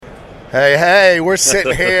Hey, we're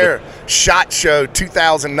sitting here, SHOT Show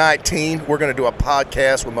 2019. We're going to do a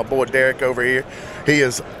podcast with my boy Derek over here. He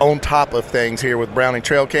is on top of things here with Browning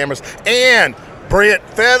trail cameras. And Brent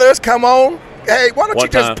Feathers, come on. Hey, why don't you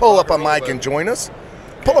just pull up a mic and join us?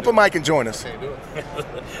 Pull up a mic and join us. Can't do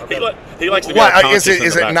it. He likes to be is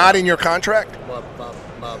it not in your contract? No,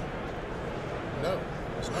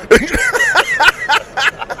 it's not.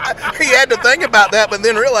 He had to think about that, but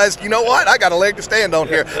then realized, you know what? I got a leg to stand on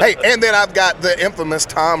here. Hey, and then I've got the infamous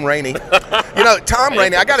Tom Rainey. You know, Tom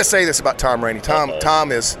Rainey, I got to say this about Tom Rainey.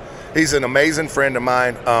 Tom he's an amazing friend of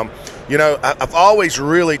mine. You know, I've always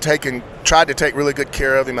really tried to take really good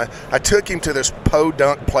care of him. I took him to this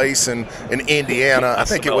podunk place in Indiana. I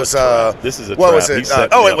think it was this is a what trap. was it?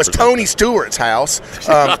 It was Tony Stewart's house.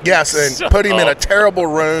 Yes, and put him in a terrible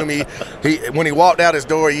room. He when he walked out his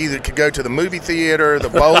door, he either could go to the movie theater, the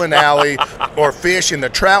bowling alley, or fish in the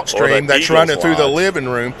trout stream that's running through the living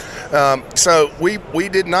room. So we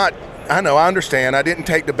did not. I know, I understand. I didn't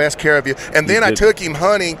take the best care of you. And then I took him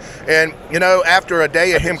hunting, and, you know, after a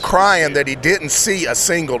day of him crying that he didn't see a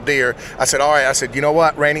single deer, I said, all right, I said, you know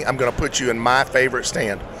what, Rainey, I'm going to put you in my favorite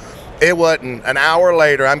stand. It wasn't an hour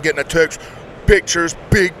later, I'm getting a text, pictures,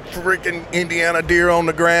 big freaking Indiana deer on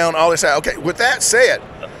the ground, all this. Okay, with that said,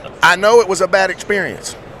 I know it was a bad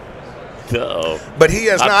experience. But he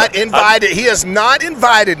has not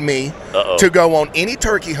invited me to go on any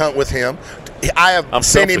turkey hunt with him. I have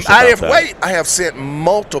sent him. I have sent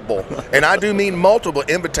multiple, and I do mean multiple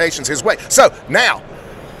invitations his way. So now,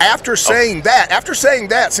 after saying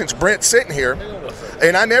that, since Brent's sitting here,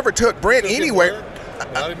 and I never took Brent anywhere,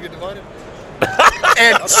 I didn't get invited.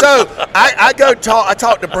 and so I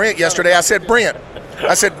talked to Brent yesterday. I said, Brent,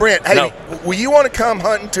 hey, will you want to come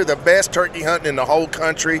hunting to the best turkey hunting in the whole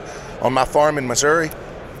country on my farm in Missouri?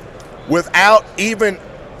 He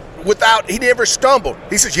never stumbled.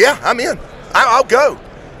 He says, yeah, I'm in. I'll go.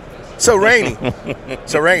 So Rainey,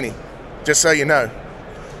 just so you know,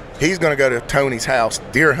 he's going to go to Tony's house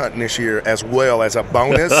deer hunting this year as well as a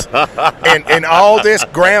bonus. and all this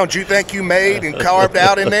ground you think you made and carved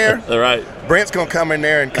out in there, All right. Brent's going to come in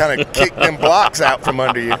there and kind of kick them blocks out from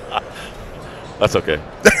under you. That's okay.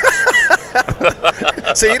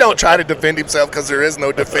 See, he don't try to defend himself because there is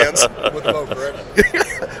no defense. With bow,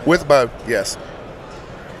 correct? With bow, yes.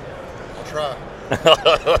 I'll try.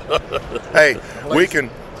 Hey, you can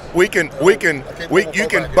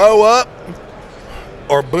bow up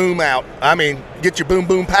or boom out. I mean, get your boom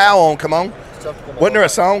boom pow on. Come on. Wasn't there a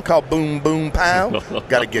song called Boom Boom Pow?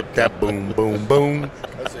 Got to get that boom boom boom.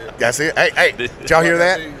 That's it. Hey, did y'all hear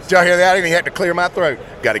that? Did y'all hear that? I didn't even have to clear my throat.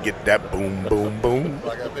 Got to get that boom boom boom.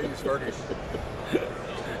 Like I think you started.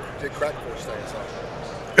 Did crack force things.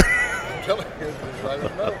 I'm telling you, I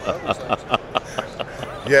don't know. Those things.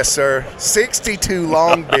 Yes, sir. 62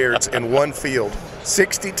 longbeards in one field.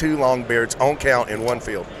 62 longbeards on count in one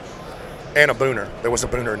field. And a booner. There was a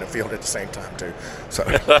booner in the field at the same time, too. So,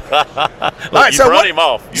 Look, run him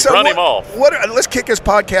off. Run him off. Let's kick this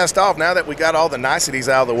podcast off now that we got all the niceties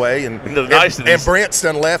out of the way. And Brent's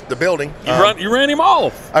done left the building. You ran him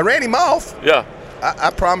off. I ran him off. Yeah.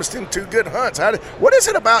 I promised him 2 good hunts. What is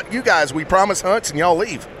it about you guys? We promise hunts and y'all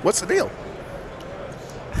leave. What's the deal?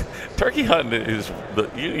 Turkey hunting is,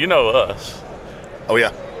 you know us. Oh,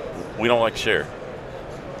 yeah. We don't like to share.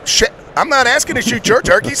 Shit. I'm not asking to shoot your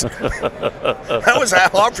turkeys. I was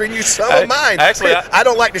offering you some of mine. Actually, I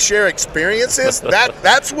don't like to share experiences.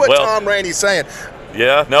 That's what Tom Rainey's saying.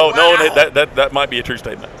 Yeah, no, that might be a true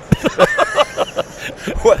statement.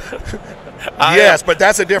 Yes, but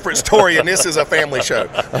that's a different story, and this is a family show.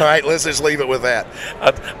 All right, let's just leave it with that.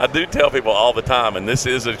 I do tell people all the time, and this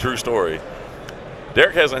is a true story.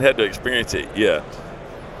 Derek hasn't had to experience it yet.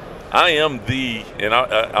 I am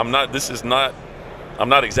I'm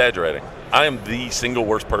not exaggerating. I am the single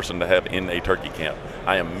worst person to have in a turkey camp.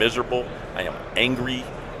 I am miserable. I am angry.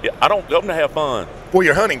 I don't go to have fun. Well,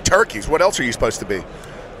 you're hunting turkeys. What else are you supposed to be?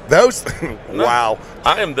 Those, wow.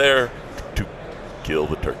 I am there to kill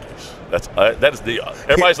the turkeys. That is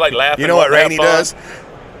everybody's like laughing. You know what Rainey does?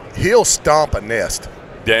 He'll stomp a nest.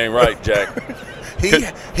 Dang right, Jack.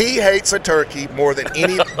 He hates a turkey more than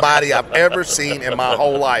anybody I've ever seen in my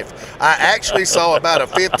whole life. I actually saw about a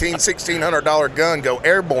 $1,600 gun go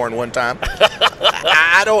airborne one time.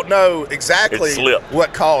 I don't know exactly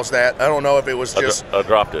what caused that. I don't know if it was just I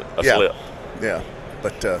dropped it. I slipped. Yeah,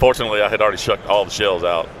 but fortunately, I had already shucked all the shells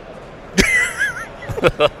out.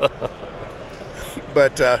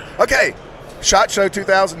 But okay, SHOT Show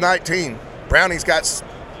 2019. Browning's got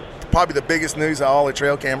probably the biggest news of all the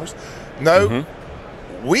trail cameras. No,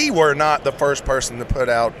 we were not the first person to put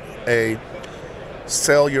out a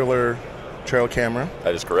cellular trail camera.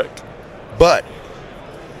 That is correct. But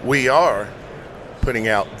we are putting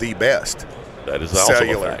out the best that is also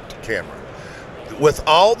cellular camera. With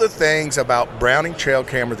all the things about Browning trail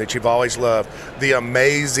camera that you've always loved, the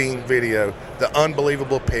amazing video, the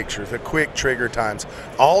unbelievable pictures, the quick trigger times,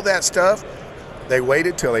 all that stuff, they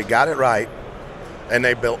waited till they got it right, and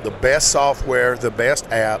they built the best software, the best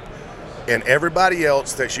app, and everybody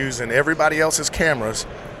else that's using everybody else's cameras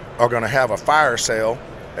are going to have a fire sale,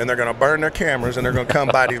 and they're going to burn their cameras, and they're going to come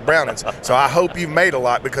buy these Brownings. So I hope you've made a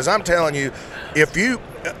lot, because I'm telling you, if you,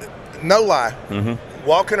 no lie,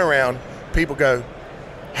 walking around, people go,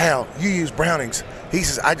 Hal, you use Brownings. He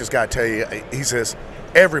says, I just got to tell you, he says,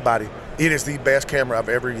 everybody, it is the best camera I've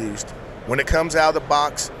ever used. When it comes out of the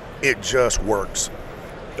box, it just works.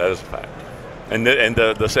 That is a fact. And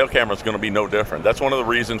the cell camera is going to be no different. That's one of the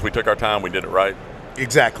reasons we took our time, we did it right.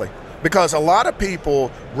 Exactly. Because a lot of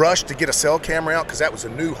people rushed to get a cell camera out because that was a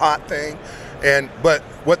new hot thing. But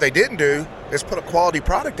what they didn't do is put a quality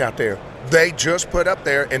product out there. They just put up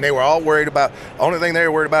there, and they were all worried about, the only thing they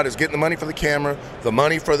were worried about is getting the money for the camera, the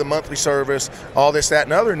money for the monthly service, all this, that,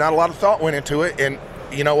 and other. Not a lot of thought went into it, and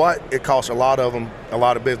you know what? It costs a lot of them a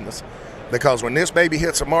lot of business. Because when this baby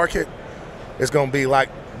hits the market, it's going to be like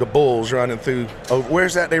the bulls running through,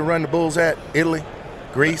 where's that they run the bulls at? Italy?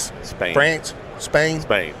 Greece? Spain. France? Spain?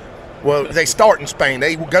 Spain. Well, they start in Spain.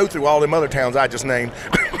 They go through all them other towns I just named.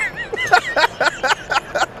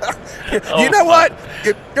 You know what?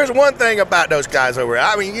 There's one thing about those guys over there.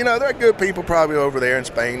 I mean, you know, they're good people probably over there in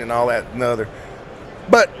Spain and all that and other.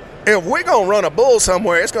 But if we're going to run a bull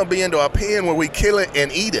somewhere, it's going to be into a pen where we kill it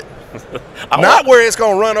and eat it. Not where it's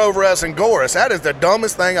going to run over us and gore us. That is the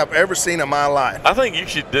dumbest thing I've ever seen in my life. I think you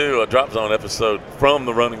should do a Drop Zone episode from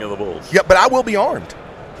the running of the bulls. Yeah, but I will be armed.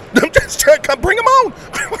 Come bring them on.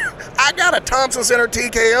 I got a Thompson Center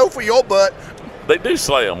TKO for your butt. They do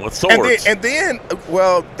slay them with swords. And then,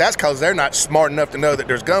 well, that's because they're not smart enough to know that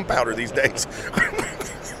there's gunpowder these days.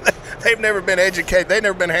 They've never been educated. They've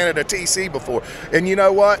never been handed a TC before. And you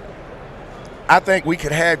know what? I think we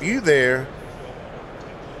could have you there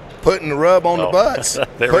putting the rub on the butts.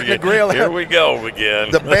 Putting the grill. Here we go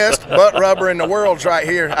again. The best butt rubber in the world's right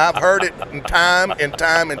here. I've heard it time and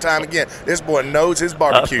time and time again. This boy knows his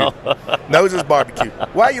barbecue. Knows his barbecue.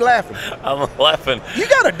 Why are you laughing? I'm laughing. You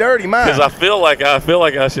got a dirty mind. Because I feel like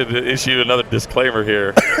I should issue another disclaimer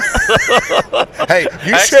here. Hey,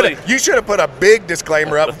 you should have put a big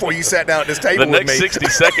disclaimer up before you sat down at this table with me. The next 60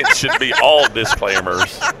 seconds should be all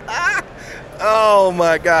disclaimers. Oh,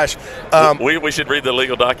 my gosh. We should read the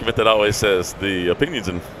legal document that always says the opinions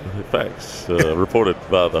and facts reported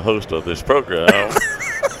by the host of this program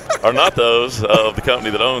are not those of the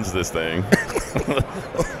company that owns this thing.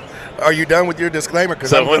 Are you done with your disclaimer?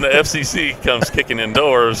 So when the FCC comes kicking in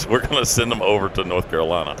doors, we're going to send them over to North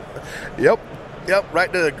Carolina. Yep,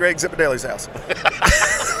 right to Greg Zippideli's house.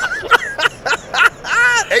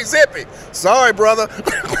 Hey, Zippy, sorry, brother.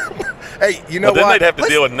 Hey, you know what? Then they'd have to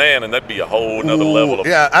deal with Nan, and that'd be a whole nother level.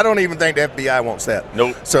 Yeah, I don't even think the FBI wants that.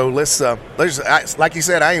 Nope. So let's like you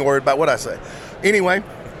said, I ain't worried about what I say. Anyway,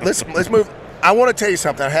 let's move. I want to tell you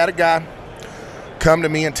something. I had a guy come to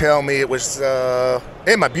me and tell me it was,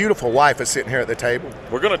 and my beautiful wife is sitting here at the table.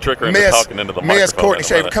 We're going to trick her into talking into the microphone. Miss Courtney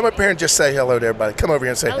Shaver, come up here and just say hello to everybody. Come over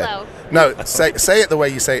here and say hello. Hey. No, say it the way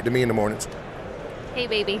you say it to me in the mornings. Hey,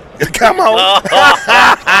 baby. Come on.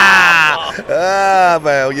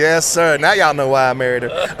 Well, yes, sir. Now y'all know why I married her.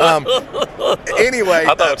 Anyway,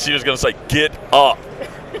 I thought she was going to say, "Get up."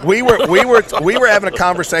 We were having a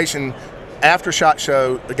conversation after SHOT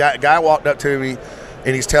Show. The guy walked up to me,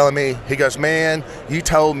 and he's telling me, he goes, "Man, you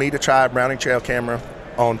told me to try a Browning trail camera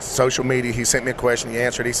on social media." He sent me a question. He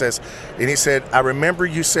answered. He said, "I remember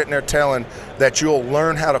you sitting there telling that you'll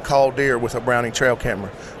learn how to call deer with a Browning trail camera.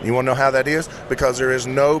 You want to know how that is? Because there is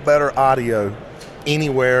no better audio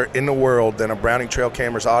anywhere in the world than a Browning trail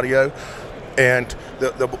camera's audio." And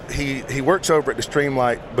he works over at the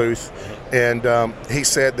Streamlight booth, and he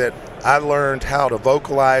said that I learned how to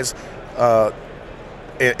vocalize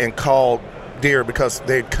and call deer because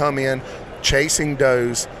they'd come in chasing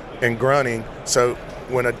does and grunting. So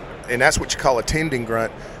and that's what you call a tending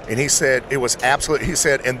grunt. And he said it was absolute. He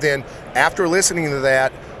said, and then after listening to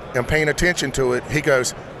that and paying attention to it, he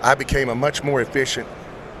goes, I became a much more efficient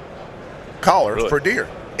caller for deer.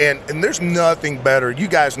 And there's nothing better. You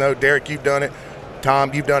guys know, Derek, you've done it.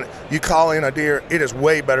 Tom, you've done it. You call in a deer, it is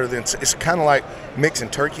way better than, it's kind of like mixing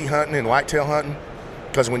turkey hunting and whitetail hunting.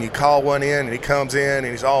 Because when you call one in and he comes in and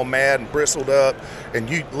he's all mad and bristled up and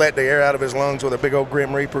you let the air out of his lungs with a big old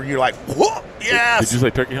Grim Reaper, you're like, whoa, yes. Did you say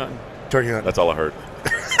turkey hunting? Turkey hunting. That's all I heard.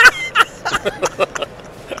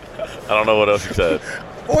 I don't know what else you said.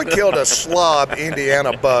 Boy killed a slob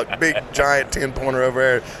Indiana buck, big giant 10-pointer over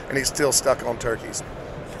there, and he's still stuck on turkeys.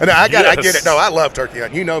 And I get it. No, I love turkey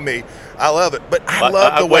hunting. You know me. I love it. But I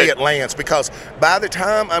love the way it lands, because by the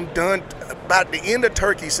time I'm done, about the end of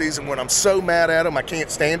turkey season, when I'm so mad at them I can't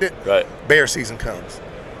stand it, right, bear season comes.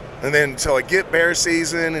 And then so I get bear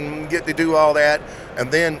season and get to do all that.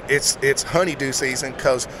 And then it's honeydew season,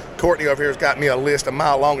 because Courtney over here has got me a list a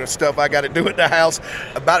mile long of stuff I got to do at the house.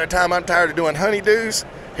 By the time I'm tired of doing honeydews,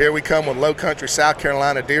 here we come with low country South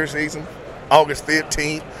Carolina deer season, August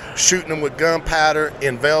 15th, shooting them with gunpowder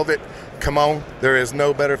in velvet. Come on, there is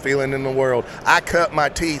no better feeling in the world. I cut my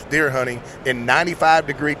teeth deer hunting in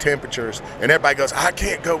 95-degree temperatures, and everybody goes, I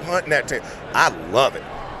can't go hunting that time. I love it.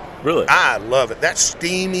 Really? I love it. That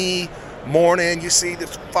steamy morning, you see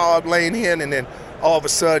this fog laying in, and then all of a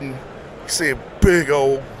sudden you see a big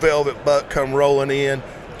old velvet buck come rolling in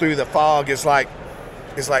through the fog. It's like,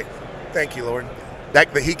 thank you, Lord.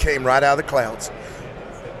 He came right out of the clouds.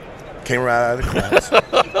 Came right out of the clouds.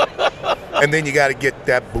 And then you got to get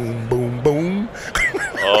that boom, boom, boom.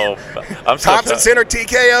 Oh, Thompson Center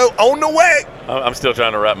TKO on the way. I'm still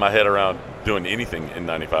trying to wrap my head around doing anything in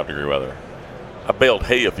 95-degree weather. I baled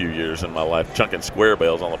hay a few years in my life, chunking square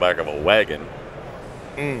bales on the back of a wagon.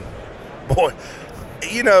 Boy,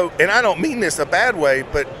 you know, and I don't mean this a bad way,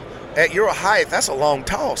 but at your height, that's a long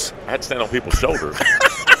toss. I had to stand on people's shoulders.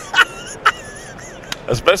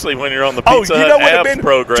 Especially when you're on the Pizza Hut abs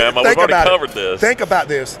program. We've already covered this. Think about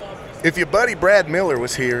this. If your buddy Brad Miller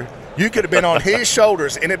was here, you could have been on his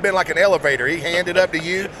shoulders, and it'd been like an elevator. He handed up to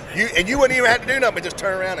you, and you wouldn't even have to do nothing but just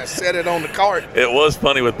turn around and set it on the cart. It was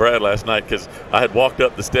funny with Brad last night, because I had walked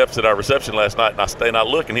up the steps at our reception last night, and I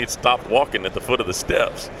look, and he'd stopped walking at the foot of the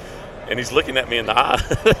steps. And he's looking at me in the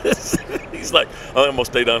eyes. He's like, I'm going to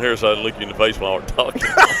stay down here so I can look you in the face while we're talking.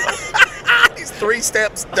 He's 3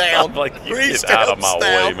 steps down. I'm like, you get out of my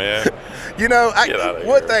way, man. You know,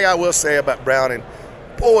 one thing I will say about Browning,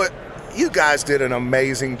 boy, you guys did an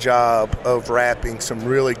amazing job of wrapping some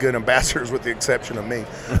really good ambassadors, with the exception of me.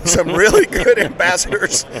 Some really good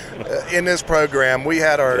ambassadors in this program. We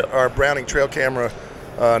had our Browning trail camera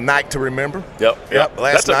night to remember. Yep.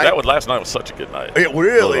 Last night was such a good night. It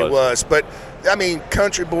really was. But I mean,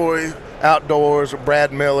 Country Boy Outdoors with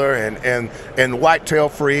Brad Miller and Whitetail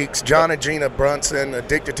Freaks, John and Gina Brunson,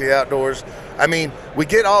 Addicted to the Outdoors. I mean, we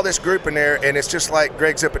get all this group in there, and it's just like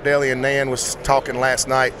Greg Zipadelli and Nan was talking last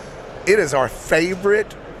night. It is our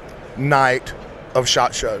favorite night of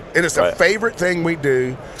SHOT Show. It is the favorite thing we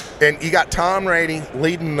do. And you got Tom Rainey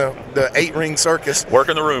leading the 8-ring circus.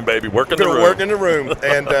 Working the room, baby. Working the room.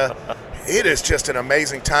 And it is just an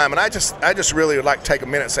amazing time. And I just really would like to take a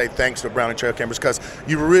minute and say thanks to Browning Trail Cameras, because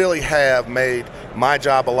you really have made my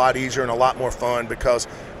job a lot easier and a lot more fun, because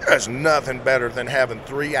there's nothing better than having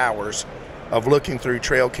 3 hours of looking through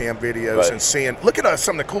trail cam videos and seeing. Look at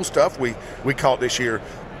some of the cool stuff we caught this year.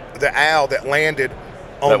 The owl that landed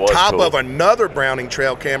on top of another Browning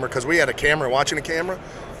trail camera, because we had a camera watching a camera,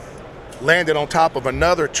 landed on top of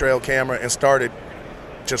another trail camera and started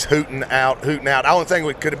just hooting out. The only thing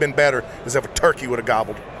that could have been better is if a turkey would have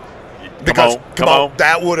gobbled. Because come on,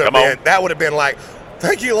 that would have been like,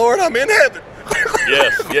 thank you, Lord, I'm in heaven.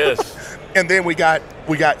 Yes. And then we got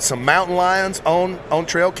some mountain lions on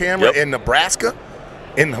trail camera in Nebraska.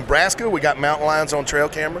 In Nebraska, we got mountain lions on trail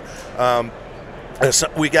camera. So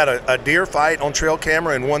we got a deer fight on trail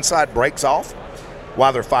camera, and one side breaks off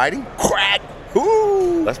while they're fighting. Crack!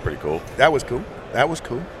 Ooh! That's pretty cool. That was cool.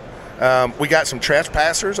 We got some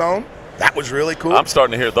trespassers on. That was really cool. I'm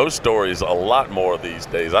starting to hear those stories a lot more these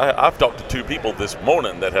days. I've talked to 2 people this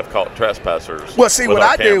morning that have caught trespassers. Well, see, what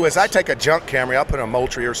I do is I take a junk camera, I'll put a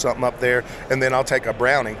Moultrie or something up there, and then I'll take a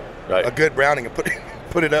Browning, a good Browning, and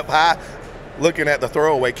put it up high, looking at the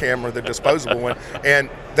throwaway camera, the disposable one,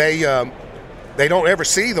 and they don't ever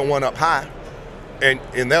see the one up high, and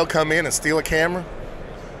they'll come in and steal a camera,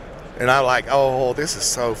 and I'm like, oh, this is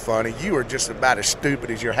so funny. You are just about as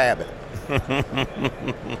stupid as your habit.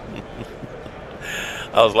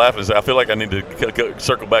 I was laughing. I feel like I need to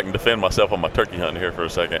circle back and defend myself on my turkey hunting here for a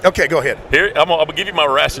second. Okay, go ahead. Here, I'm gonna give you my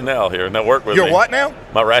rationale here. Now work with me. Your what now?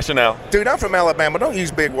 My rationale. Dude, I'm from Alabama. Don't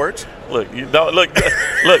use big words. Look, you don't look.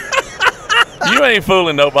 You ain't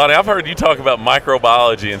fooling nobody. I've heard you talk about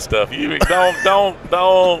microbiology and stuff. You don't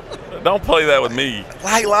play that with me.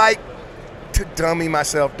 Like to dummy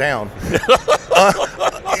myself down.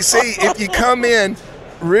 You see, if you come in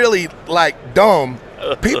really like dumb,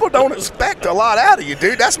 people don't expect a lot out of you,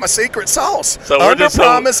 dude. That's my secret sauce. So under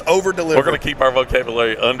promise, over deliver. We're going to keep our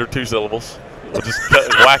vocabulary under 2 syllables. We'll just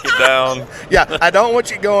whack it down. Yeah, I don't want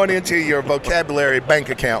you going into your vocabulary bank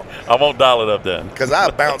account. I won't dial it up then. Because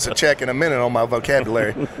I'll bounce a check in a minute on my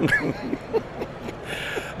vocabulary.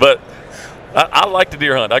 But I like to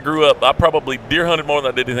deer hunt. I grew up, I probably deer hunted more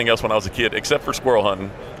than I did anything else when I was a kid, except for squirrel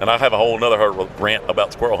hunting. And I have a whole other rant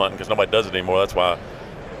about squirrel hunting because nobody does it anymore. That's why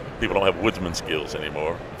people don't have woodsman skills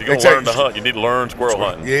anymore. If you're going to learn to hunt, you need to learn squirrel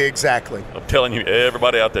hunting. Yeah, exactly. I'm telling you,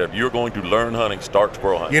 everybody out there, if you're going to learn hunting, start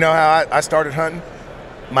squirrel hunting. You know how I started hunting?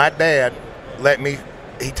 My dad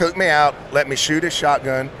he took me out, let me shoot his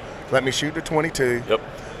shotgun, let me shoot the 22. Yep.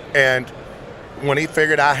 And when he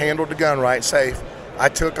figured I handled the gun right, safe, I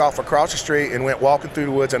took off across the street and went walking through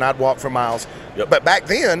the woods, and I'd walk for miles. Yep. But back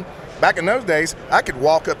in those days, I could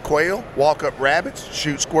walk up quail, walk up rabbits,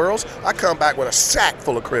 shoot squirrels. I come back with a sack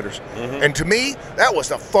full of critters. Mm-hmm. And to me, that was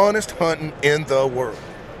the funnest hunting in the world.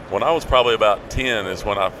 When I was probably about 10 is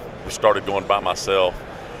when I started going by myself.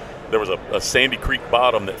 There was a sandy creek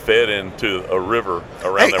bottom that fed into a river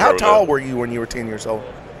around there. How tall were you when you were 10 years old?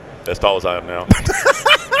 As tall as I am now.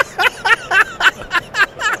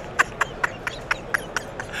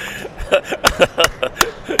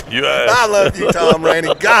 You asked. I love you, Tom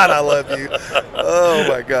Rainey. God, I love you. Oh,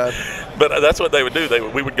 my God. But that's what they would do.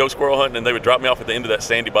 We would go squirrel hunting, and they would drop me off at the end of that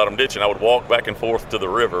sandy bottom ditch, and I would walk back and forth to the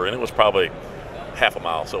river, and it was probably half a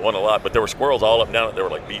mile, so it wasn't a lot. But there were squirrels all up and down it. There were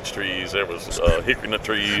like beech trees. There was hickory nut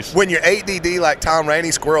trees. When you're ADD like Tom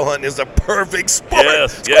Rainey, squirrel hunting is a perfect sport.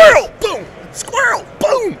 Yes, squirrel, yes. boom. Squirrel,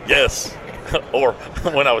 boom. Yes. Or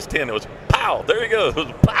when I was 10, it was pow, there he goes.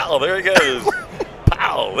 Pow, there he goes.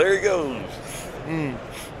 Pow, there he goes.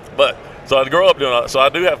 But so I grew up doing it. So I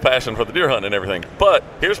do have passion for the deer hunting and everything. But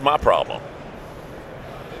here's my problem.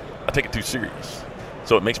 I take it too serious,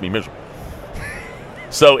 so it makes me miserable.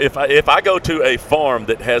 So if I go to a farm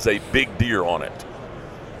that has a big deer on it,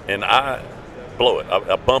 and I blow it,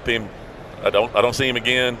 I bump him, I don't see him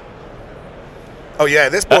again. Oh yeah,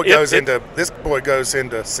 this boy goes into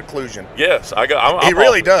seclusion. Yes, He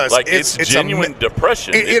really does. Like it's genuine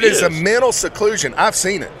depression. It is a mental seclusion. I've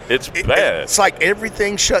seen it. It's bad. It's like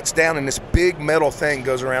everything shuts down, and this big metal thing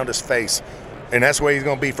goes around his face, and that's where he's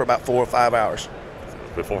going to be for about 4 or 5 hours.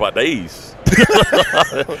 4 or 5 days.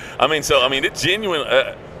 It's genuine.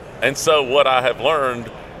 And so what I have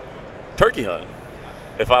learned, turkey hunting,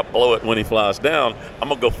 if I blow it when he flies down, I'm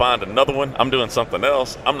going to go find another one. I'm doing something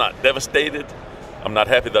else. I'm not devastated. I'm not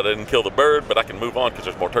happy that I didn't kill the bird, but I can move on because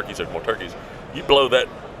there's more turkeys. You blow that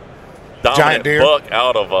dominant buck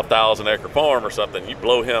out of a 1,000-acre farm or something, you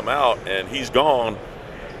blow him out, and he's gone.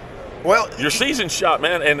 Well, your season's shot,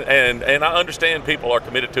 man. And I understand people are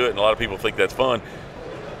committed to it, and a lot of people think that's fun.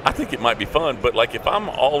 I think it might be fun, but like if I'm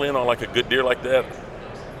all in on like a good deer like that,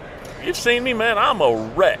 you've seen me, man. I'm a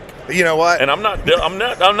wreck. You know what? And I'm not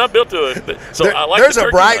built to it. So I like. There's a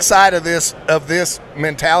bright side of this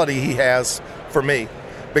mentality he has for me,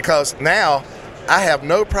 because now I have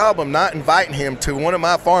no problem not inviting him to one of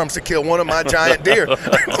my farms to kill one of my giant deer.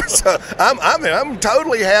 So I'm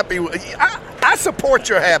totally happy. I support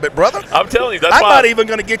your habit, brother. I'm telling you, I'm not even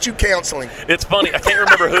going to get you counseling. It's funny. I can't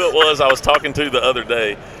remember who it was I was talking to the other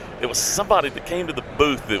day. It was somebody that came to the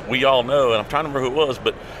booth that we all know, and I'm trying to remember who it was,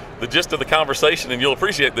 but the gist of the conversation, and you'll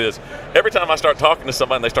appreciate this, every time I start talking to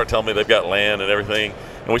somebody and they start telling me they've got land and everything,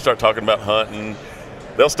 and we start talking about hunting,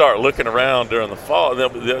 they'll start looking around during the fall, and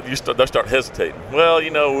they'll start hesitating. Well,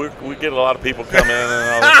 we get a lot of people coming in and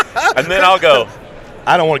all that. And then I'll go,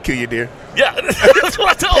 I don't want to kill you, deer. Yeah, that's what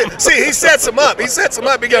I told him. See, he sets them up. He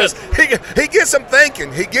goes, he gets them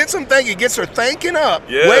thinking. He gets her thinking up.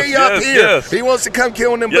 Way up here. Yes. He wants to come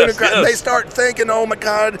killing them. Yes. And they start thinking, oh, my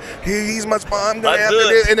God, he's my spawn. I'm going to have to do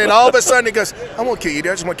it. And then all of a sudden he goes, I won't kill you,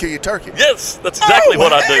 deer. I just want to kill your turkey. Yes, that's exactly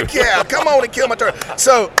what I do. Yeah, come on and kill my turkey.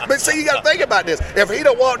 So, but see, you got to think about this. If he'd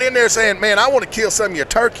have walked in there saying, man, I want to kill some of your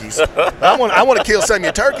turkeys. I want to kill some of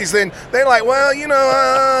your turkeys. Then they're like,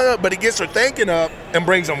 well, but he gets her thinking up and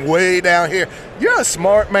brings them way down here. You're a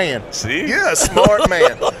smart man. See? You're a smart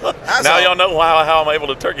man. Now y'all know how I'm able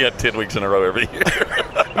to turkey hunt 10 weeks in a row every year.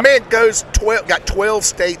 Man got 12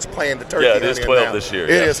 states planned to turkey hunt. Yeah, it is 12 this year.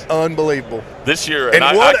 It is unbelievable. This year, and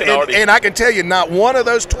I can tell you, not one of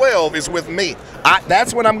those 12 is with me.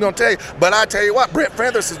 That's what I'm going to tell you. But I tell you what, Brent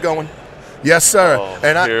Feathers is going. Yes, sir. Oh,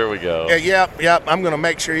 and here we go. Yep. I'm going to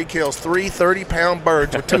make sure he kills 3 30-pound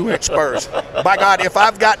birds with 2-inch spurs. By God, if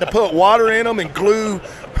I've got to put water in them and glue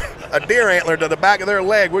a deer antler to the back of their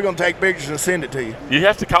leg, we're going to take pictures and send it to you. You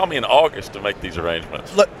have to call me in August to make these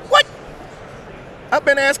arrangements. Look, what? I've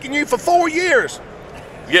been asking you for 4 years.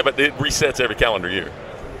 Yeah, but it resets every calendar year.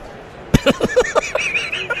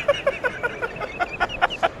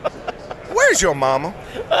 Where's your mama?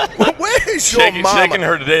 Where's your mama?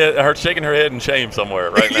 Shaking her head in shame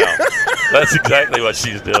somewhere right now. That's exactly what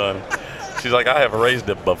she's doing. She's like, I have raised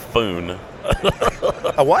a buffoon.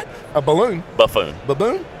 A what? A balloon? Buffoon.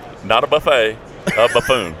 Baboon? Not a buffet. A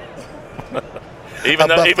buffoon. Even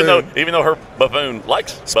though her buffoon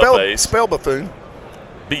likes buffets. Spell buffoon.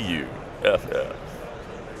 B-U-F-F-O-N.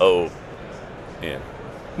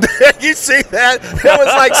 You see that? It was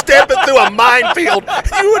like stepping through a minefield.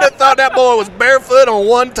 You would have thought that boy was barefoot on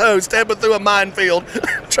one toe stepping through a minefield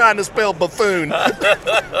trying to spell buffoon.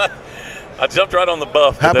 I jumped right on the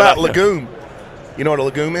buff. How about legume? You know what a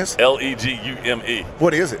legume is? L-E-G-U-M-E.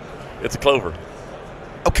 What is it? It's a clover.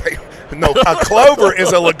 Okay. No, a clover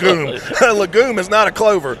is a legume. A legume is not a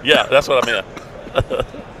clover. Yeah, that's what I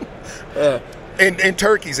meant. And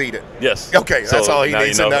turkeys eat it. Yes. Okay, that's all he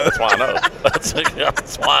needs to know. That's why I know. That's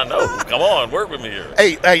why I know. Come on, work with me here.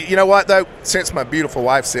 Hey, you know what, though? Since my beautiful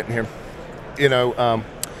wife's sitting here, I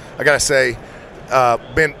got to say,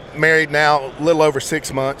 been married now a little over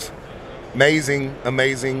 6 months. Amazing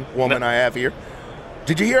woman I have here.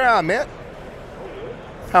 Did you hear how I met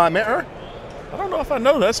her? I don't know if I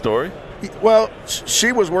know that story. Well,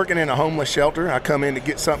 she was working in a homeless shelter. I come in to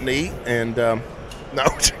get something to eat, and no,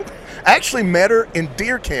 I actually met her in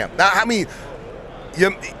deer camp. Now, I mean,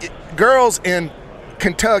 girls in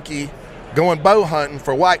Kentucky going bow hunting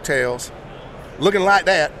for whitetails, looking like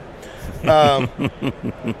that.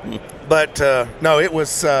 But no, it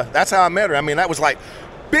was. That's how I met her. I mean, that was like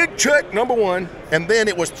big check #1, and then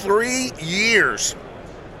it was 3 years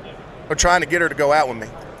of trying to get her to go out with me.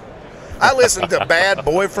 I listened to bad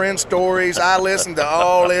boyfriend stories. I listened to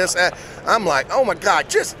all this. I'm like, oh my God,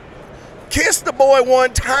 just kiss the boy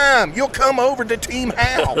one time. You'll come over to Team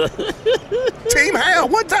Hal. Team Hal,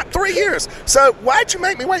 one time, 3 years. So why'd you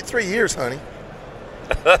make me wait 3 years, honey?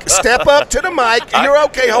 Step up to the mic. You're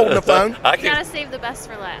okay holding the phone. You gotta save the best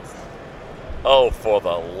for last. Oh, for the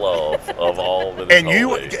love of all that is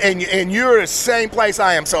holy. And you're the same place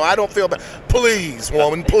I am, so I don't feel bad. Please,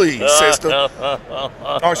 woman, please, sister.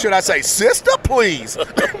 Or should I say, sister, please?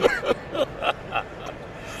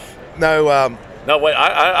 No. No, wait.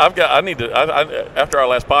 After our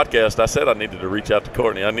last podcast, I said I needed to reach out to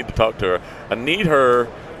Courtney. I need to talk to her. I need her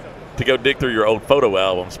to go dig through your old photo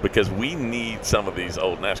albums because we need some of these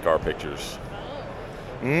old NASCAR pictures.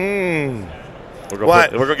 We're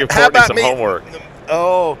gonna give Courtney some homework.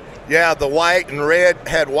 Oh, yeah, the white and red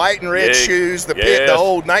shoes. The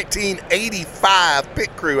old 1985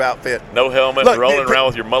 pit crew outfit. No helmet, rolling around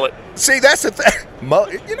with your mullet. See, that's the thing.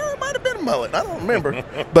 Mullet, it might have been a mullet. I don't remember,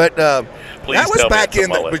 but that was back in.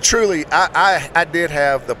 But truly, I did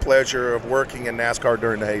have the pleasure of working in NASCAR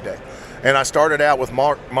during the heyday, and I started out with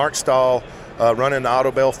Mark Stahl running the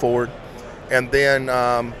Autobell Ford, and then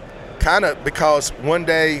kind of because one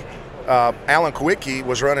day. Alan Kowicki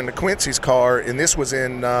was running the Quincy's car, and this was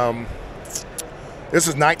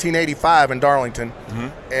 1985 in Darlington,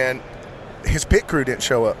 and his pit crew didn't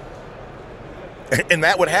show up. And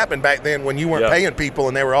that would happen back then when you weren't paying people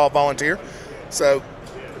and they were all volunteer. So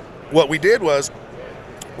what we did was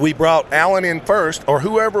we brought Alan in first, or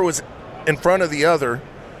whoever was in front of the other,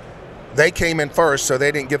 they came in first, so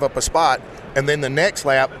they didn't give up a spot. And then the next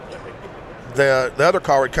lap, the other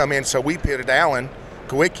car would come in, so we pitted Alan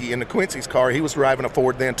Kowicki in the Quincy's car. He was driving a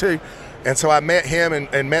Ford then too, and so I met him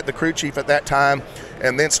and met the crew chief at that time,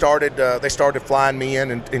 and then they started flying me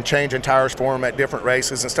in and changing tires for him at different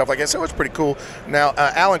races and stuff like that. So it was pretty cool. Now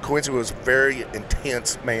Alan Kowicki was a very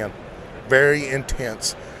intense man, very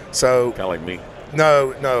intense. So kind of like me.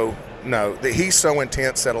 No. He's so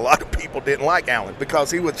intense that a lot of people didn't like Alan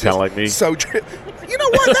because he was just kind of like me. So you know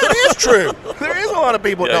what? That is true. There is a lot of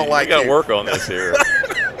people that don't like you. You got to work on this here.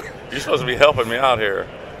 You're supposed to be helping me out here.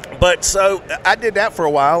 But so I did that for a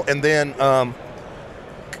while, and then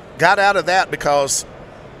got out of that because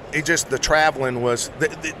the traveling was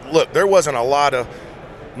look, there wasn't a lot of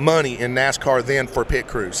money in NASCAR then for pit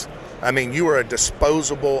crews. I mean, you were a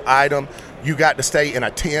disposable item. You got to stay in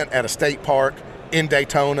a tent at a state park in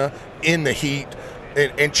Daytona in the heat,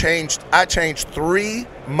 and I changed 3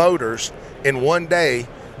 motors in one day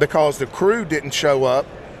because the crew didn't show up.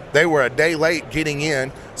 They were a day late getting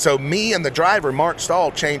in. So me and the driver, Mark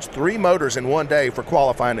Stahl, changed 3 motors in one day for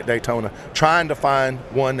qualifying at Daytona, trying to find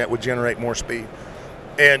one that would generate more speed.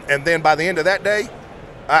 And then by the end of that day,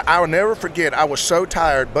 I will never forget, I was so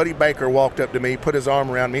tired. Buddy Baker walked up to me, put his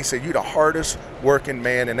arm around me. He said, "You're the hardest working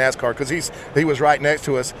man in NASCAR," because he was right next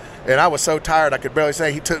to us. And I was so tired I could barely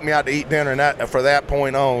say. He took me out to eat dinner, and from that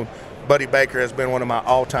point on, Buddy Baker has been one of my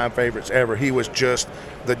all-time favorites ever. He was just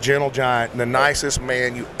the gentle giant, the nicest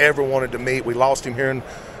man you ever wanted to meet. We lost him here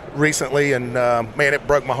recently, and man, it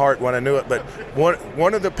broke my heart when I knew it. But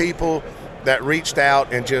one of the people that reached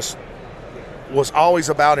out and just was always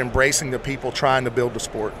about embracing the people trying to build the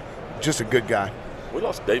sport. Just a good guy. We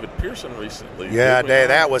lost David Pearson recently. Yeah,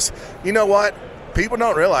 that was. You know what? People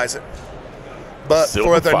don't realize it, but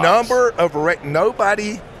Silver for the Fox. number of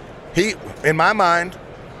nobody, he, in my mind,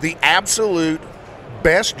 the absolute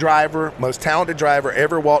best driver, most talented driver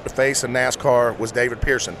ever walked the face of NASCAR was David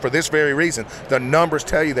Pearson. For this very reason, the numbers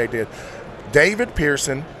tell you they did. David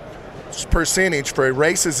Pearson's percentage for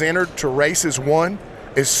races entered to races won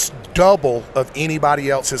is double of anybody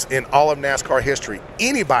else's in all of NASCAR history.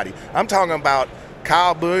 Anybody. I'm talking about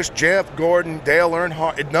Kyle Busch, Jeff Gordon, Dale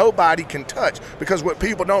Earnhardt. Nobody can touch, because what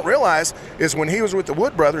people don't realize is when he was with the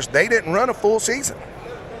Wood Brothers, they didn't run a full season.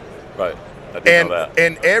 Right. I didn't know that.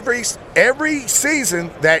 And every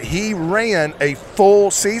season that he ran a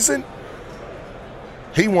full season,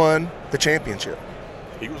 he won the championship.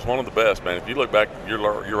 He was one of the best, man. If you look back, you're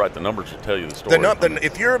right. The numbers will tell you the story.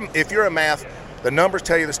 If you're a math, the numbers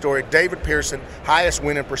tell you the story. David Pearson, highest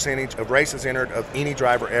winning percentage of races entered of any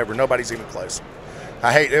driver ever. Nobody's even close.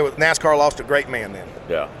 I hate it. NASCAR lost a great man then.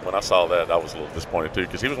 Yeah, when I saw that, I was a little disappointed too,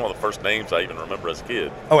 because he was one of the first names I even remember as a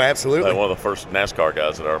kid. Oh, absolutely. Like one of the first NASCAR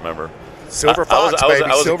guys that I remember. Silver Fox,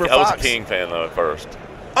 baby. Silver Fox. I was a King fan though at first.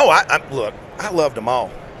 Oh, look, I loved them all.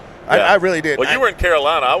 Yeah. I really did. Well, you were in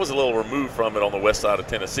Carolina. I was a little removed from it on the west side of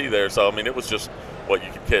Tennessee there. So, I mean, it was just what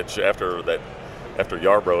you could catch after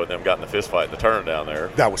Yarbrough and them got in the fist fight in the turn down there.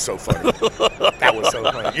 That was so funny. That was so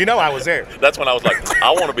funny. You know, I was there. That's when I was like,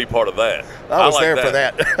 I want to be part of that. I was there for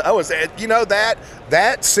that. I was there. You know,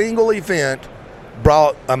 that single event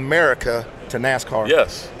brought America to NASCAR.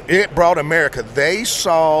 Yes. It brought America. They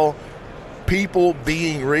saw people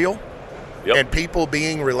being real and people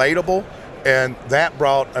being relatable, and that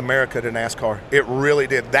brought America to NASCAR. It really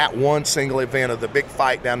did. That one single event of the big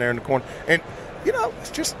fight down there in the corner. And, you know, it's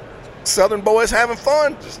just Southern boys having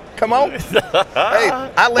fun. Just come on. Hey,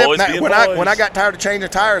 I left when I got tired of changing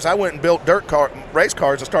tires, I went and built race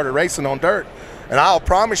cars and started racing on dirt. And I'll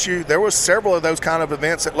promise you, there was several of those kind of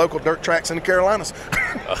events at local dirt tracks in the Carolinas.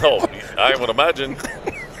 Oh, I would imagine.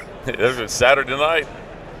 It was Saturday night,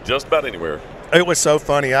 just about anywhere. It was so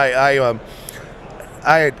funny. I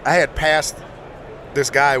had passed this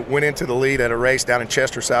guy, went into the lead at a race down in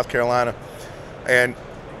Chester, South Carolina, and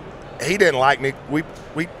he didn't like me.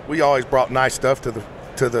 We always brought nice stuff to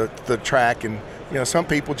the track, and you know, some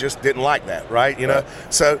people just didn't like that, right? You know,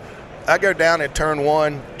 so I go down at turn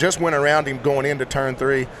one, just went around him going into turn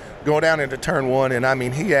three, going down into turn one, and I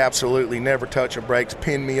mean, he absolutely never touched the brakes,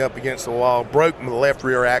 pinned me up against the wall, broke my left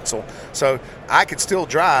rear axle, so I could still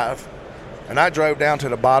drive, and I drove down to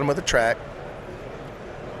the bottom of the track,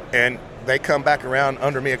 and they come back around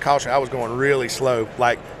under me a caution. I was going really slow,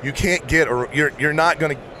 like you can't get, or you're not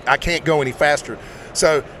going to. I can't go any faster.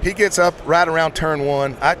 So he gets up right around turn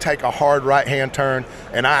one. I take a hard right-hand turn,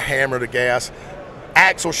 and I hammer the gas.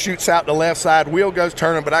 Axle shoots out the left side. Wheel goes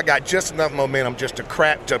turning, but I got just enough momentum just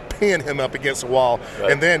to pin him up against the wall.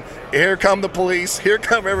 Right. And then here come the police. Here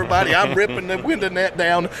come everybody. I'm ripping the window net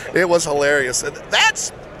down. It was hilarious.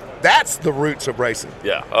 That's the roots of racing.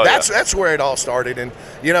 Yeah. That's where it all started. And,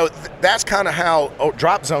 you know, that's kind of how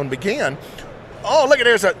DropZone began. Oh, look,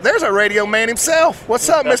 there's a radio man himself. What's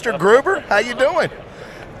up, Mr. Gruber? How you doing?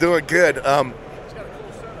 Doing good.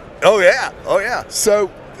 Oh yeah. So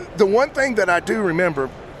the one thing that I do remember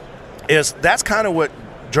is that's kind of what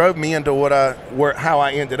drove me into how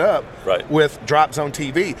I ended up with DropZone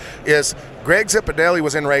TV. Is Greg Zipadelli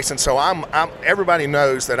was in racing, so I'm everybody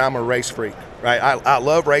knows that I'm a race freak, right? I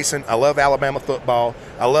love racing. I love Alabama football.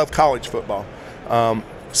 I love college football.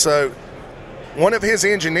 So one of his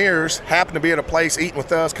engineers happened to be at a place eating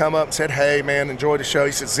with us, come up and said, hey, man, enjoy the show.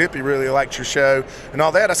 He said, Zippy really liked your show and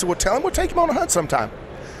all that. I said, well, tell him we'll take him on a hunt sometime.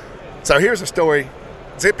 So here's a story.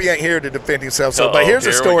 Zippy ain't here to defend himself, but here's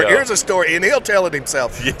a story. Here's a story, and he'll tell it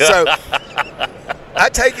himself. Yeah. So I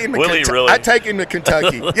take him to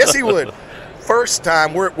Kentucky. Yes, he would. First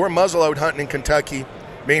time, we're muzzleload hunting in Kentucky.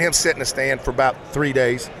 Me and him sit in the stand for about 3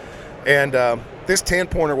 days. And this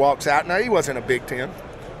 10-pointer walks out. Now, he wasn't a big 10.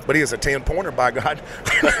 But he is a 10-pointer, by God.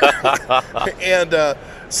 And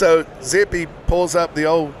so Zippy pulls up the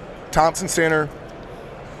old Thompson Center.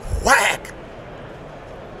 Whack!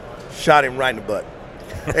 Shot him right in the butt.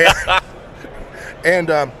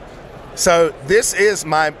 And so this is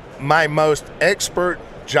my most expert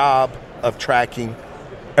job of tracking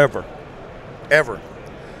ever.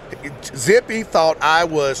 Zippy thought I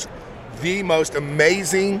was the most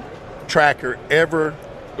amazing tracker ever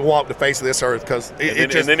to walk the face of this earth, because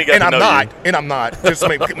I'm not. Just to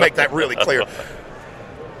make that really clear.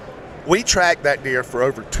 We tracked that deer for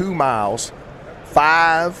over 2 miles,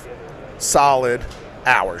 5 solid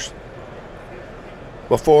hours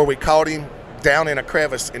before we caught him down in a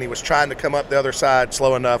crevice, and he was trying to come up the other side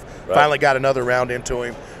slow enough. Right. Finally got another round into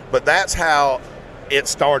him. But that's how it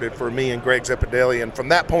started for me and Greg Zipadelli. And from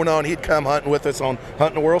that point on, he'd come hunting with us on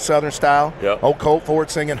Hunting the World Southern Style. Yep. Old Colt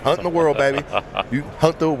Ford singing Hunting the World, baby. You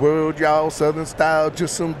hunt the world, y'all, Southern Style,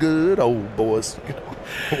 just some good old boys.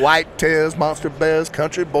 White tails, monster bears,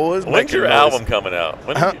 country boys. When's your album coming out?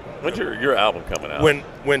 When's your album coming out?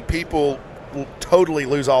 When people totally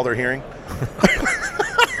lose all their hearing.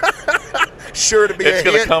 Sure to be it's a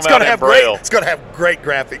gonna hit. Come it's out going to in have Braille. It's going to have great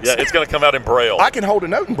graphics. Yeah, it's going to come out in Braille. I can hold a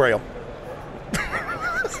note in Braille.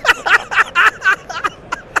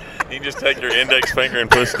 You can just take your index finger and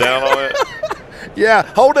push down on it. Yeah,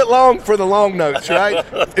 hold it long for the long notes, right?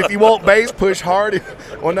 If you want bass, push hard.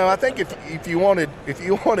 Well, no, I think if you wanted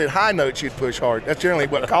high notes, you'd push hard. That's generally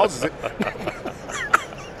what causes it.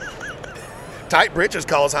 Tight britches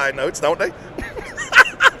cause high notes, don't they?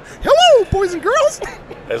 Hello, boys and girls.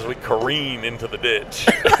 As we careen into the ditch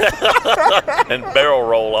and barrel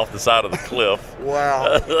roll off the side of the cliff.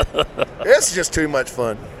 Wow. It's just too much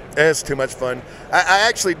fun. It's too much fun. I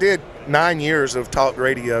actually did 9 years of talk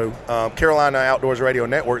radio, Carolina Outdoors Radio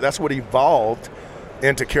Network. That's what evolved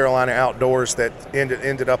into Carolina Outdoors that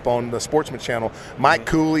ended up on the Sportsman Channel. Mike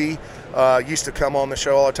Cooley used to come on the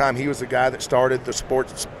show all the time. He was the guy that started the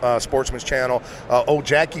Sportsman's Channel. Old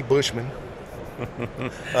Jackie Bushman.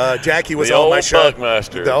 Jackie was on my show.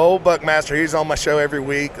 Buckmaster. The old Buckmaster. He's on my show every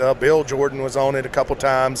week. Bill Jordan was on it a couple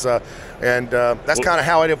times, and that's kind of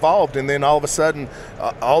how it evolved. And then all of a sudden,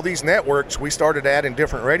 all these networks, we started adding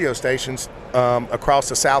different radio stations across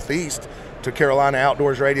the Southeast to Carolina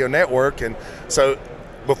Outdoors Radio Network, and so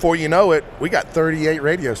before you know it, we got 38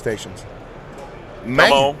 radio stations. Man,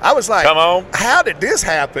 come on. I was like, come on. How did this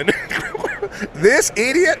happen? This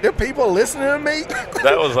idiot, the people listening to me.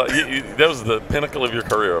 That was that was the pinnacle of your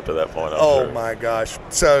career up to that point. I'm sure. My gosh!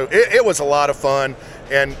 So it was a lot of fun,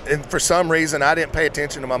 and for some reason I didn't pay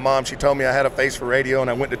attention to my mom. She told me I had a face for radio, and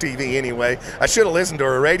I went to TV anyway. I should have listened to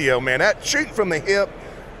her radio, man. That shooting from the hip,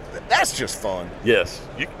 that's just fun. Yes,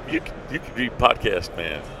 you could be podcast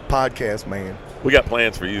man. Podcast man. We got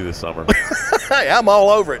plans for you this summer. Hey, I'm all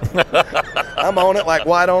over it. I'm on it like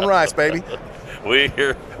white on rice, baby. We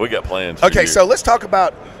got plans for okay, you. so let's talk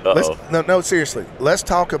about no, seriously. Let's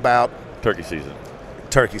talk about turkey season.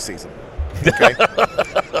 Turkey season. Okay.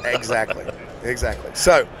 Exactly.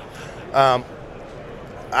 So,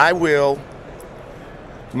 I will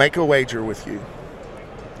make a wager with you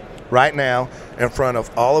right now in front of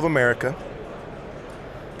all of America,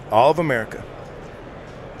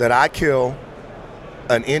 that I kill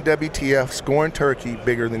an NWTF scoring turkey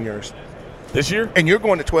bigger than yours. This year? And you're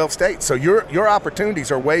going to 12 states, so your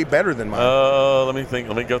opportunities are way better than mine. Let me think.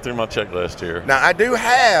 Let me go through my checklist here. Now, I do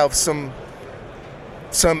have some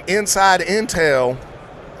inside intel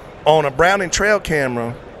on a Browning trail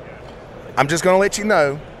camera. I'm just going to let you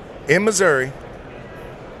know, in Missouri,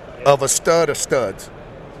 of a stud of studs.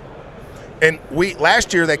 And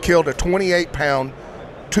last year they killed a 28-pound,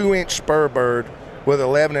 2-inch spur bird with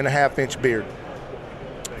 11.5-inch beard.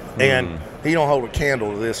 And he don't hold a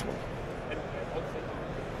candle to this one.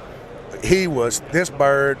 This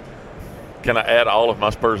bird. Can I add all of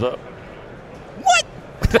my spurs up? What?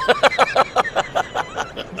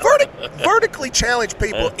 Vertically challenged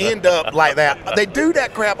people end up like that. They do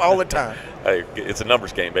that crap all the time. Hey, it's a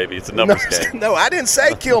numbers game, baby. It's a numbers game. No, I didn't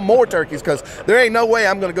say kill more turkeys, because there ain't no way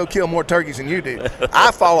I'm going to go kill more turkeys than you do.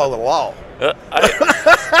 I follow the law.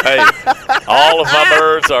 Hey, all of my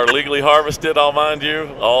birds are legally harvested, I'll mind you.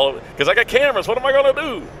 Because I got cameras. What am I going to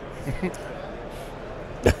do?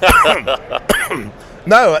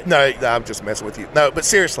 No, I'm just messing with you. No, but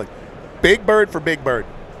seriously, big bird for big bird.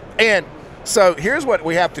 And so here's what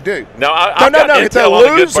we have to do. Now,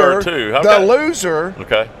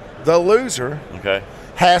 The loser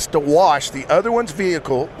has to watch the other one's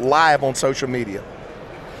vehicle live on social media.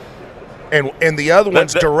 And the other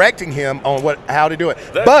one's directing him on how to do it.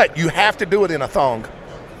 But you have to do it in a thong.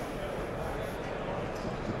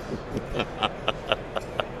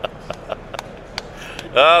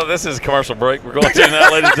 This is a commercial break. We're going to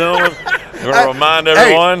now, ladies and gentlemen. We're going to remind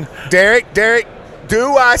everyone. Hey, Derek,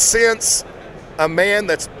 do I sense a man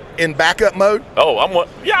that's in backup mode? Oh,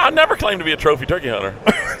 I never claimed to be a trophy turkey hunter.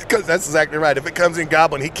 Because that's exactly right. If it comes in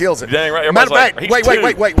gobbling, he kills it. Dang right. Matter of fact, wait.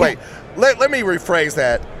 Let me rephrase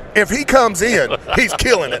that. If he comes in, he's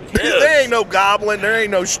killing it. Yes. There ain't no gobbling. There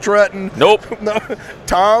ain't no strutting. Nope. No.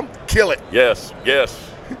 Tom, kill it. Yes.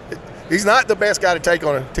 He's not the best guy to take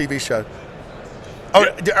on a TV show. Oh,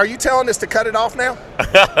 are you telling us to cut it off now?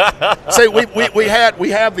 See, we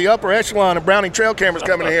have the upper echelon of Browning trail cameras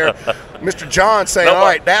coming in here. Mr. John saying, all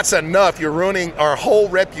right, that's enough. You're ruining our whole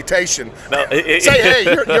reputation. No, say, hey,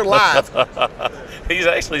 you're live. He's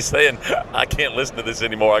actually saying, I can't listen to this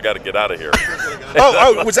anymore. I got to get out of here.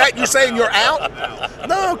 Oh, was that you saying you're out?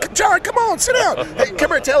 No, John, come on, sit down. Hey,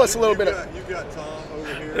 come here, tell us a little bit. You got Tom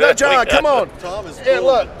over here. No, John, come on. Tom is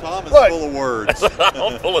Tom is full of words.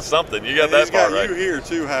 I'm full of something. You got And that he's got part right. you here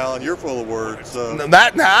too, Hal, and you're full of words. So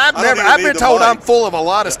I've been told I'm full of a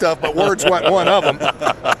lot of stuff, but words weren't one of them.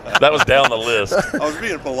 That was down the list. I was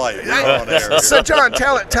being polite. We're on air. So, John,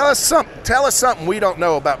 tell us something we don't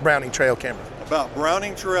know about Browning trail cameras. About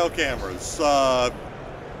Browning trail cameras,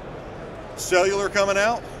 cellular coming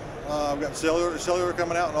out. We've got cellular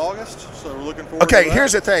coming out in August, so we're looking forward to that. Okay,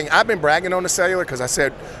 here's the thing. I've been bragging on the cellular because I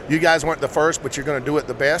said you guys weren't the first, but you're going to do it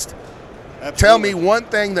the best. Absolutely. Tell me one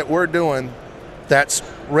thing that we're doing that's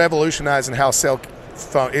revolutionizing how cell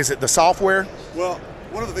phone. Is it the software? Well,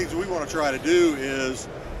 one of the things we want to try to do is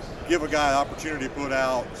give a guy an opportunity to put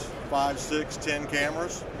out 5, 6, 10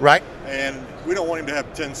 cameras. Right. And we don't want him to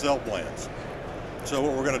have 10 cell plans. So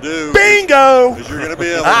what we're going to do Bingo! is you're going to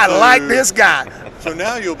be able I to, like this guy. So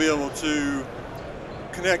now you'll be able to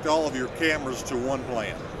connect all of your cameras to one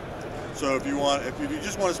plan. So if you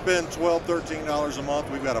just want to spend $12, $13 a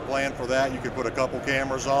month, we've got a plan for that. You can put a couple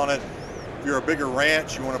cameras on it. If you're a bigger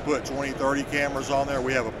ranch, you want to put 20, 30 cameras on there,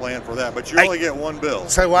 we have a plan for that. But you only get one bill.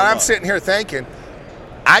 So while I'm sitting here thinking,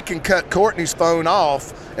 I can cut Courtney's phone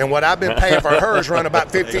off, and what I've been paying for hers run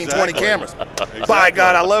about 15, 20 cameras. Exactly. By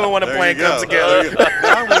God, I love it when a There plan you go. comes together.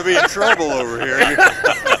 Now I'm going to be in trouble over here.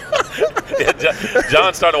 Yeah,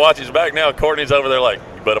 John started watching his back now. Courtney's over there like,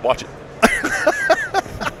 you better watch it.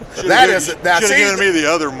 Should have given me the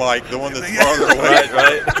other mic, the one that's farther away,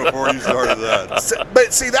 right. before you started that.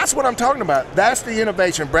 But see, that's what I'm talking about. That's the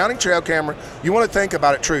innovation. Browning trail camera, you want to think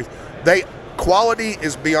about it, truth. Quality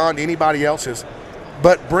is beyond anybody else's,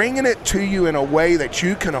 but bringing it to you in a way that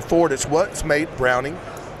you can afford, it's what's made Browning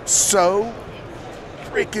so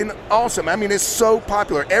freaking awesome. I mean, it's so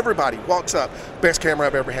popular. Everybody walks up, best camera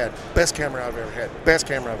I've ever had, best camera I've ever had, best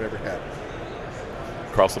camera I've ever had.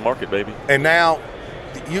 Across the market, baby. And now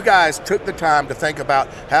you guys took the time to think about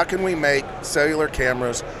how can we make cellular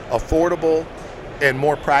cameras affordable and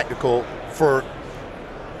more practical for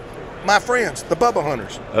my friends, the Bubba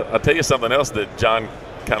hunters. I'll tell you something else that John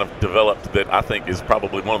kind of developed that I think is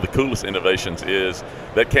probably one of the coolest innovations is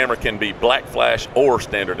that camera can be black flash or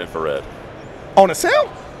standard infrared. On a cell?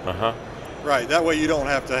 Uh-huh. Right, that way you don't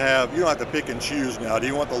have to pick and choose now. Do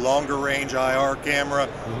you want the longer range IR camera?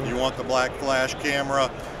 Do you want the black flash camera?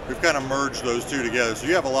 We've kind of merged those two together. So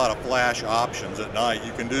you have a lot of flash options at night.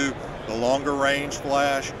 You can do the longer range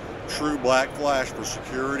flash, true black flash for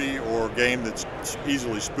security or game that's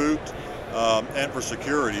easily spooked, and for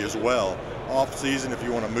security as well. Off season, if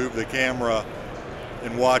you want to move the camera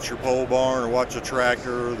and watch your pole barn or watch a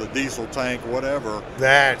tractor, the diesel tank, whatever.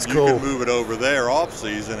 That's cool. You can move it over there off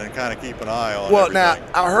season and kind of keep an eye on Well,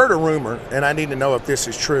 everything. now, I heard a rumor, and I need to know if this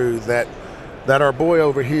is true, that our boy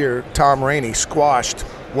over here, Tom Rainey, squashed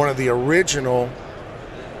one of the original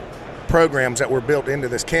programs that were built into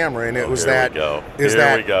this camera, and it was that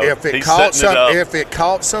if it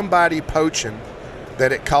caught somebody poaching,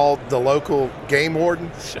 that it called the local game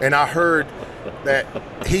warden, and I heard that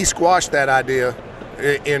he squashed that idea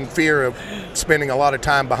in fear of spending a lot of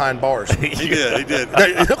time behind bars. He did.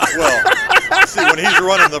 Well, see, when he's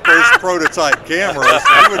running the first prototype cameras,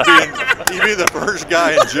 he'd be the first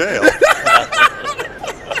guy in jail.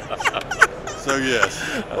 So yes,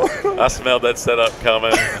 I smelled that setup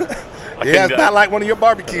coming. Yeah, it's not like one of your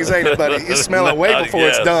barbecues, ain't it, buddy? You smell it way before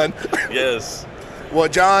it's done. Yes. Well,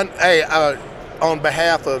 John, hey, on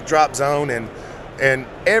behalf of DropZone and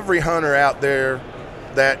every hunter out there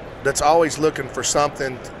that's always looking for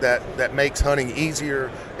something that makes hunting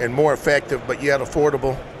easier and more effective, but yet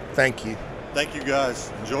affordable, thank you. Thank you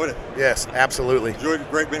guys. Enjoyed it. Yes, absolutely. Enjoyed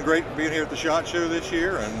it. Been great being here at the SHOT Show this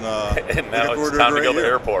year, and now it's to time to go to the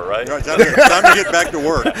airport, right? Right, time to get back to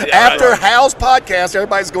work. After Hal's podcast,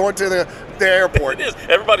 everybody's going to the airport. It is.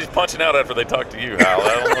 Everybody's punching out after they talk to you, Hal.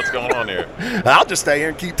 I don't know what's going on here. I'll just stay here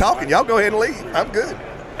and keep talking. Y'all go ahead and leave. I'm good.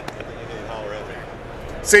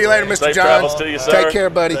 See you later, Mr. Safe John. travels to you, sir. Take care,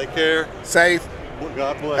 buddy. Take care. Safe.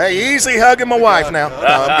 God bless. Hey, easy hugging my wife now. No,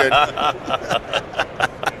 I'm good.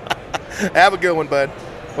 Have a good one, bud.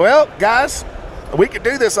 Well, guys, we could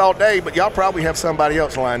do this all day, but y'all probably have somebody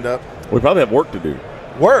else lined up. We probably have work to do.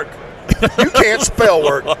 Work? You can't spell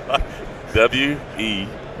work. W-E-R-C-K.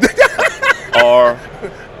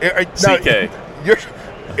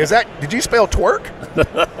 No, did you spell twerk?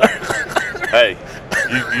 Hey,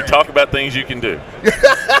 You talk about things you can do.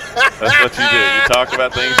 That's what you do. You talk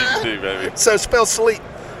about things you can do, baby. So spell sleep.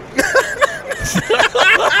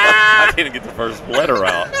 I can't even get the first letter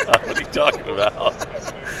out. What are you talking about?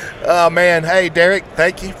 Oh, man. Hey, Derek,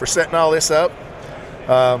 thank you for setting all this up.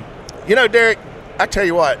 Derek, I tell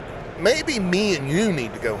you what, maybe me and you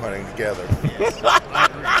need to go hunting together.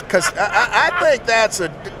 Because I think that's a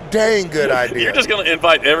dang good idea. You're just going to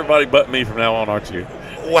invite everybody but me from now on, aren't you?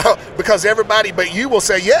 Well, because everybody but you will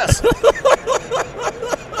say yes.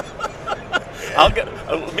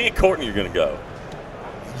 Me and Courtney are going to go.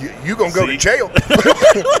 You going to go to jail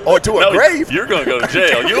or to a grave. You're going to go to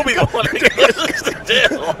jail. You'll be the one that goes to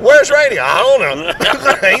jail. Where's Rainey? I don't know.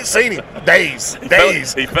 I ain't seen him. Days.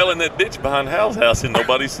 He fell in that ditch behind Hal's house, and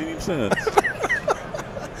nobody's seen him since.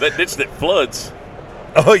 That ditch that floods.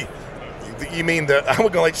 Oh, you mean I'm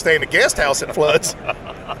going to let you stay in the guest house that floods.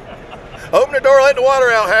 Open the door, let the water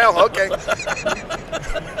out, Hal. Okay.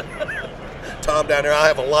 Tom down there, I'll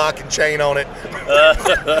have a lock and chain on it.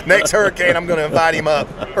 Next hurricane, I'm going to invite him up.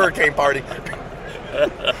 Hurricane party.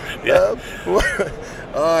 Yeah.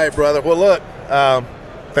 All right, brother. Well, look,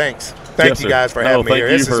 thanks. Thank you guys for having me here.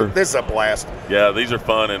 This is a blast. Yeah, these are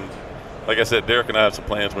fun. And like I said, Derek and I have some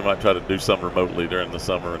plans. We might try to do some remotely during the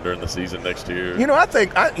summer and during the season next year. You know what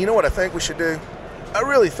I think we should do? I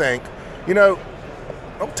really think,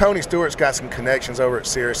 Tony Stewart's got some connections over at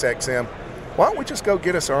Sirius XM. Why don't we just go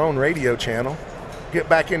get us our own radio channel, get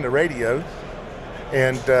back into radio,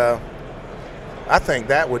 and I think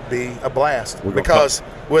that would be a blast. Because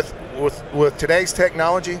with today's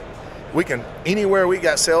technology, we can, anywhere we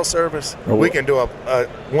got cell service, we can do a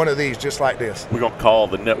one of these just like this. We're going to call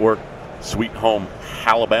the network Sweet Home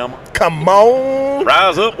Alabama. Come on.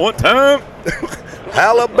 Rise up one time.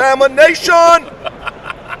 Alabama Nation.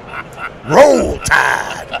 Roll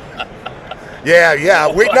Tide.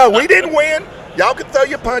 Yeah. We didn't win. Y'all can throw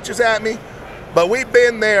your punches at me, but we've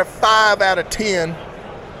been there 5 out of 10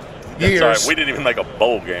 years. That's right. We didn't even make a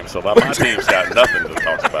bowl game, so my team's got nothing to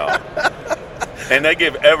talk about. And they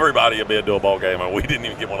give everybody a bid to a ball game, and we didn't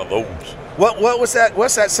even get one of those. What was that?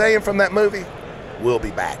 What's that saying from that movie? We'll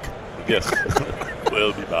be back. Yes,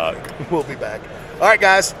 we'll be back. We'll be back. All right,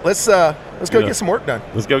 guys, let's go get some work done.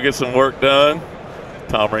 Let's go get some work done.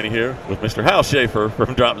 Tom Rainey here with Mr. Hal Shaffer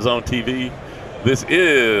from DropZone TV. This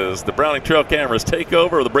is the Browning Trail Cameras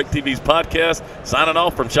Takeover of the Break TV's podcast. Signing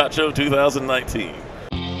off from SHOT Show 2019.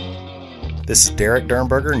 This is Derek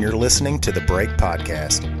Dernberger, and you're listening to the Break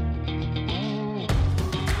Podcast.